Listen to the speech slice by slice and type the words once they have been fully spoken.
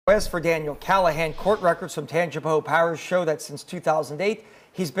As for Daniel Callihan, court records from Tangipahoa Parish show that since 2008,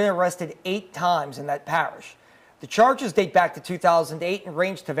 he's been arrested 8 times in that parish. The charges date back to 2008 and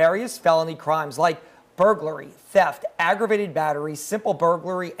range to various felony crimes like burglary, theft, aggravated battery, simple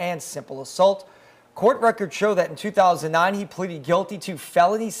burglary, and simple assault. Court records show that in 2009, he pleaded guilty to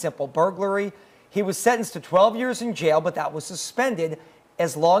felony simple burglary. He was sentenced to 12 years in jail, but that was suspended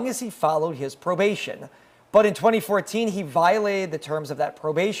as long as he followed his probation. But in 2014, he violated the terms of that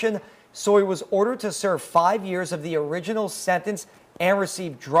probation, so he was ordered to serve 5 years of the original sentence and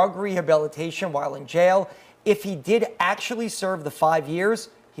receive drug rehabilitation while in jail. If he did actually serve the 5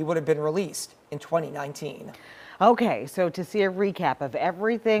 years, he would have been released in 2019. Okay, so to see a recap of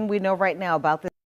everything we know right now about this